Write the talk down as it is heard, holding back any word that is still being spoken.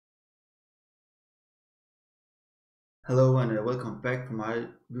Hello and welcome back to my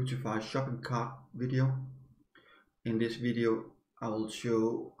Vuetify shopping cart video. In this video I will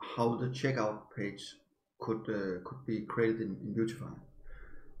show how the checkout page could be created in Vuetify.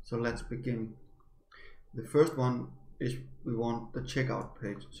 So let's begin. The first one is we want the checkout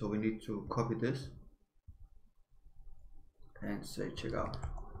page, so we need to copy this and say checkout.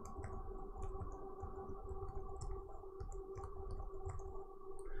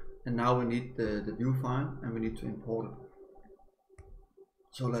 And now we need the view file and we need to import it.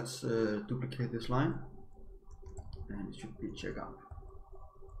 So let's duplicate this line and it should be checkout.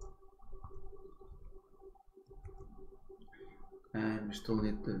 And we still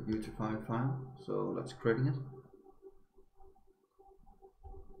need the Vuetify file, so let's create it.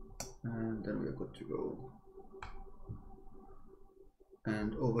 And then we are good to go.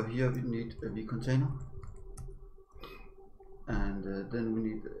 And over here we need a v container. And then we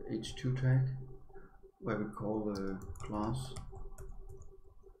need the h2 tag where we call the class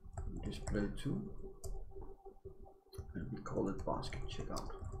display2 and we call it basket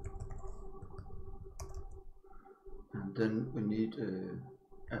checkout. And then we need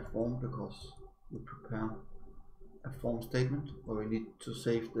a form because we prepare a form statement where we need to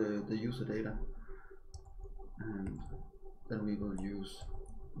save the user data, and then we will use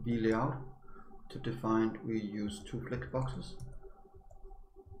vlayout. To define, we use two flex boxes.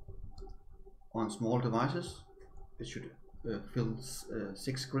 On small devices it should fill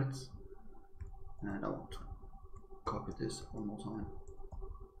 6 grids, and I want to copy this one more time.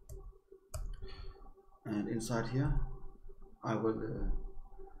 And inside here I will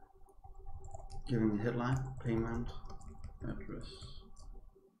give him a headline, payment address,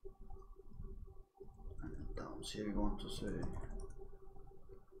 and down here we want to say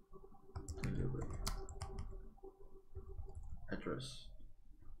delivery address.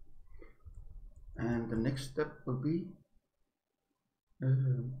 And the next step will be we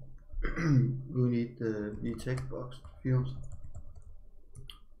need the text box fields,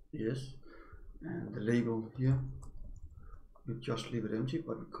 yes, and the label here we just leave it empty,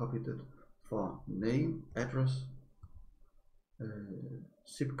 but we copied it for name, address,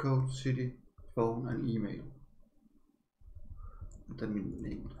 zip code, city, phone and email, and then we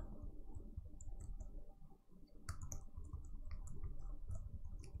name it.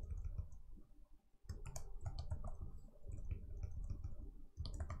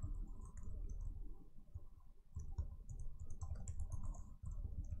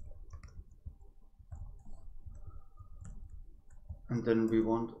 And then we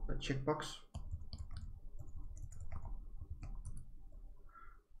want a checkbox.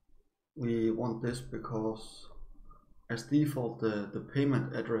 We want this because as default the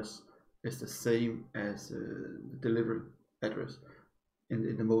payment address is the same as the delivery address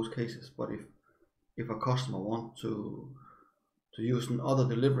in the most cases, but if a customer wants to use another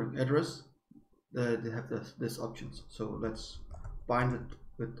delivering address, they have this options. So let's bind it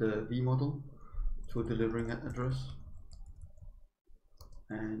with the v model to a delivering address,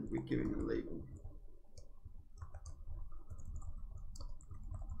 and we're giving a label.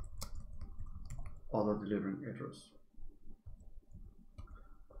 Other delivering address.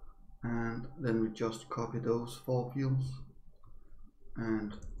 And then we just copy those 4 fields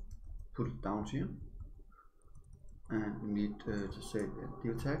and put it down here. And we need to say the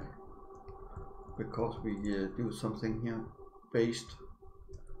div tag because we do something here based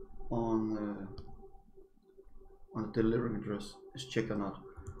on the delivering address is checked or not.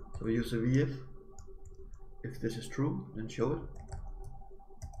 So we use a vf. If this is true, then show it.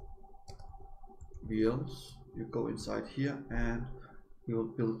 Else you go inside here and we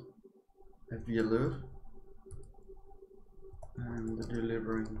will build a valert, and the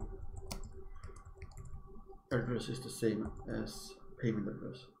delivering address is the same as payment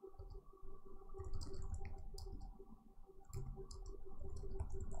address.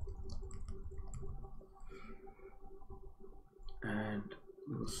 And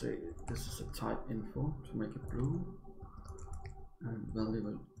we will say this is a type info to make it blue, and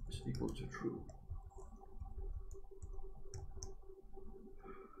value is equal to true.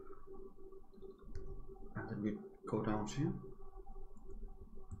 And then we go down here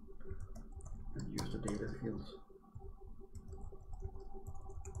and use the data fields.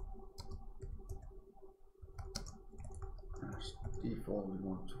 As default we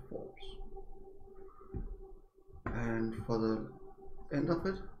want to false. And for the end of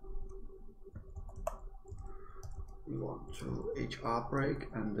it we want to HR break,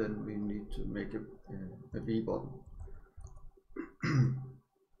 and then we need to make a V button.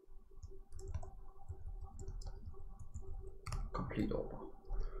 Complete order.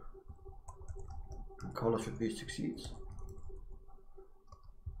 color should be 6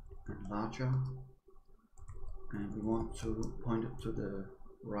 and larger, and we want to point it to the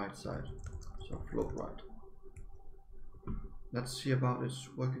right side, so float right. Let's see about it's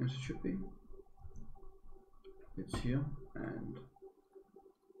working as it should be. It's here and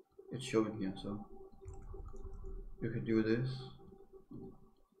it's showing here, so you can do this.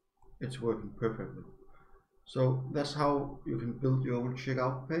 It's working perfectly. So that's how you can build your own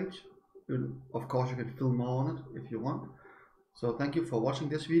checkout page. Of course you can fill more on it if you want. So thank you for watching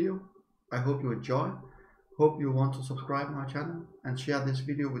this video. I hope you enjoy. Hope you want to subscribe to my channel and share this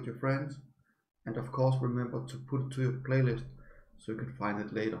video with your friends. And of course remember to put it to your playlist so you can find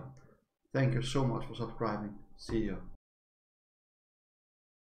it later. Thank you so much for subscribing. See you.